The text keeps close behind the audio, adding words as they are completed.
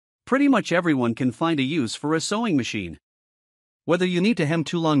Pretty much everyone can find a use for a sewing machine. Whether you need to hem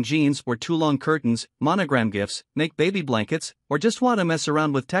too long jeans or too long curtains, monogram gifts, make baby blankets, or just want to mess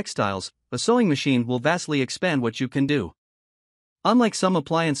around with textiles, a sewing machine will vastly expand what you can do. Unlike some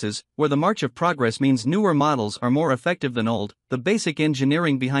appliances, where the march of progress means newer models are more effective than old, the basic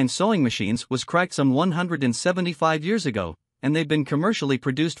engineering behind sewing machines was cracked some 175 years ago, and they've been commercially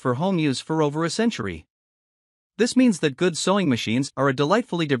produced for home use for over a century. This means that good sewing machines are a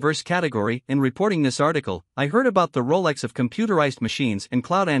delightfully diverse category. In reporting this article, I heard about the Rolex of computerized machines and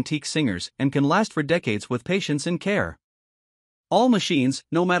cloud antique singers and can last for decades with patience and care. All machines,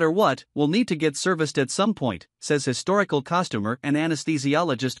 no matter what, will need to get serviced at some point, says historical costumer and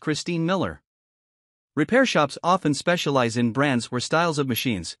anesthesiologist Christine Miller. Repair shops often specialize in brands or styles of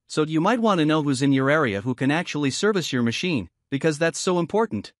machines, so you might want to know who's in your area who can actually service your machine, because that's so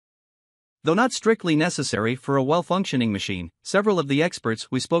important. Though not strictly necessary for a well-functioning machine, several of the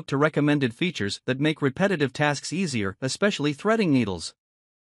experts we spoke to recommended features that make repetitive tasks easier, especially threading needles.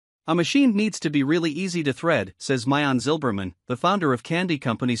 A machine needs to be really easy to thread, says Mayan Zilberman, the founder of candy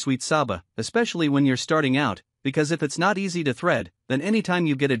company Sweet Saba, especially when you're starting out, because if it's not easy to thread, then anytime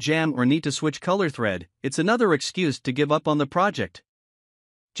you get a jam or need to switch color thread, it's another excuse to give up on the project.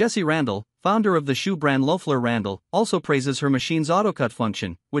 Jessie Randall, founder of the shoe brand Loeffler Randall, also praises her machine's autocut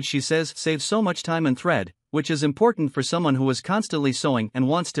function, which she says saves so much time and thread, which is important for someone who is constantly sewing and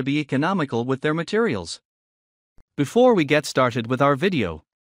wants to be economical with their materials. Before we get started with our video,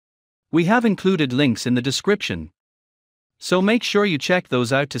 we have included links in the description, so make sure you check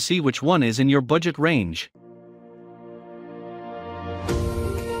those out to see which one is in your budget range.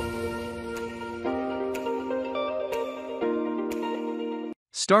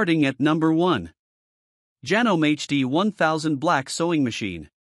 Starting at number 1. Janome HD 1000 Black Sewing Machine.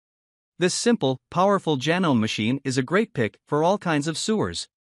 This simple, powerful Janome machine is a great pick for all kinds of sewers.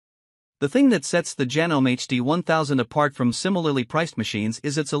 The thing that sets the Janome HD 1000 apart from similarly priced machines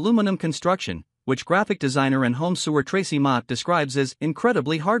is its aluminum construction, which graphic designer and home sewer Tracy Mott describes as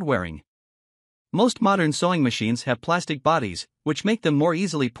incredibly hard-wearing. Most modern sewing machines have plastic bodies, which make them more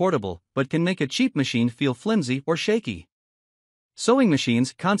easily portable, but can make a cheap machine feel flimsy or shaky. Sewing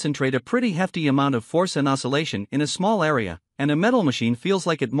machines concentrate a pretty hefty amount of force and oscillation in a small area, and a metal machine feels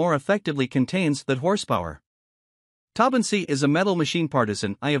like it more effectively contains that horsepower. Tabansi is a metal machine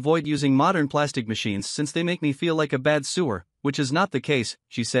partisan. I avoid using modern plastic machines since they make me feel like a bad sewer, which is not the case,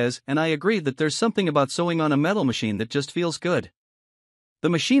 she says, and I agree that there's something about sewing on a metal machine that just feels good. The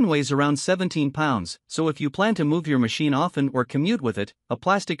machine weighs around 17 pounds, so if you plan to move your machine often or commute with it, a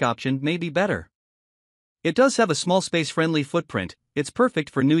plastic option may be better. It does have a small space-friendly footprint. It's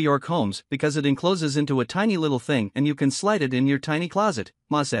perfect for New York homes because it encloses into a tiny little thing and you can slide it in your tiny closet,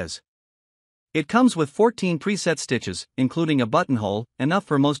 Ma says. It comes with 14 preset stitches, including a buttonhole, enough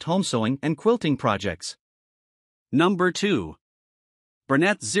for most home sewing and quilting projects. Number 2.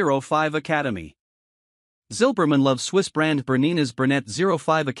 Bernette 05 Academy. Zilberman loves Swiss brand Bernena's Bernette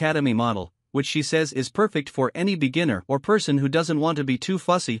 05 Academy model, which she says is perfect for any beginner or person who doesn't want to be too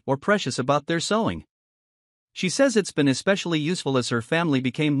fussy or precious about their sewing. She says it's been especially useful as her family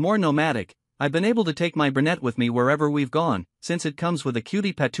became more nomadic. I've been able to take my Bernette with me wherever we've gone, since it comes with a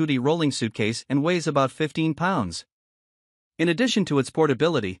cutie patootie rolling suitcase and weighs about 15 pounds. In addition to its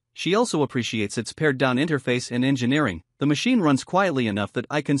portability, she also appreciates its pared-down interface and engineering. The machine runs quietly enough that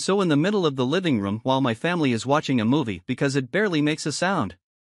I can sew in the middle of the living room while my family is watching a movie because it barely makes a sound.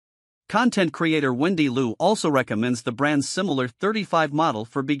 Content creator Wendy Liu also recommends the brand's similar 35 model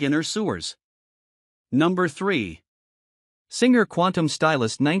for beginner sewers. Number 3. Singer Quantum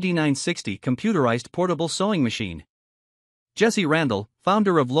Stylist 9960 Computerized Portable Sewing Machine. Jessie Randall,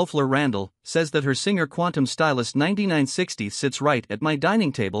 founder of Loeffler Randall, says that her Singer Quantum Stylist 9960 sits right at my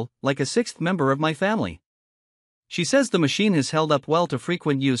dining table, like a sixth member of my family. She says the machine has held up well to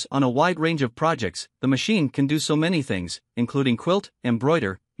frequent use on a wide range of projects. The machine can do so many things, including quilt,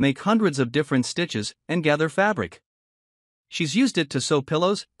 embroider, make hundreds of different stitches, and gather fabric. She's used it to sew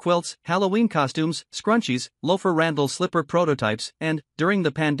pillows, quilts, Halloween costumes, scrunchies, Loeffler Randall slipper prototypes, and, during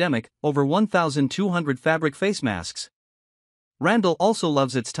the pandemic, over 1,200 fabric face masks. Randall also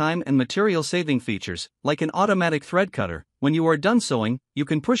loves its time and material-saving features, like an automatic thread cutter. When you are done sewing, you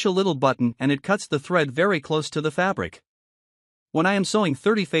can push a little button and it cuts the thread very close to the fabric. When I am sewing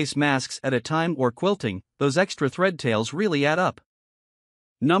 30 face masks at a time or quilting, those extra thread tails really add up.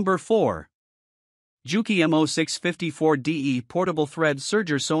 Number 4. Juki MO654DE Portable Thread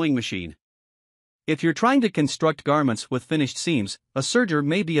Serger Sewing Machine. If you're trying to construct garments with finished seams, a serger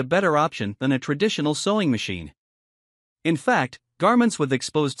may be a better option than a traditional sewing machine. In fact, garments with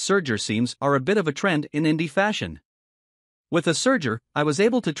exposed serger seams are a bit of a trend in indie fashion. With a Serger, I was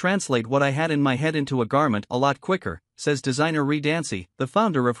able to translate what I had in my head into a garment a lot quicker, says designer Dancy, the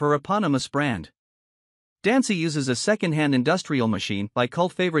founder of her eponymous brand. Dancy uses a second-hand industrial machine by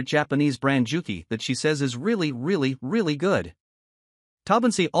cult favorite Japanese brand Juki that she says is really good.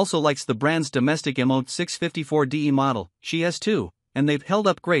 Tabansi also likes the brand's domestic Emote 654DE model, she has too, and they've held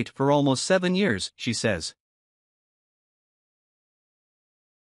up great for almost 7 years, she says.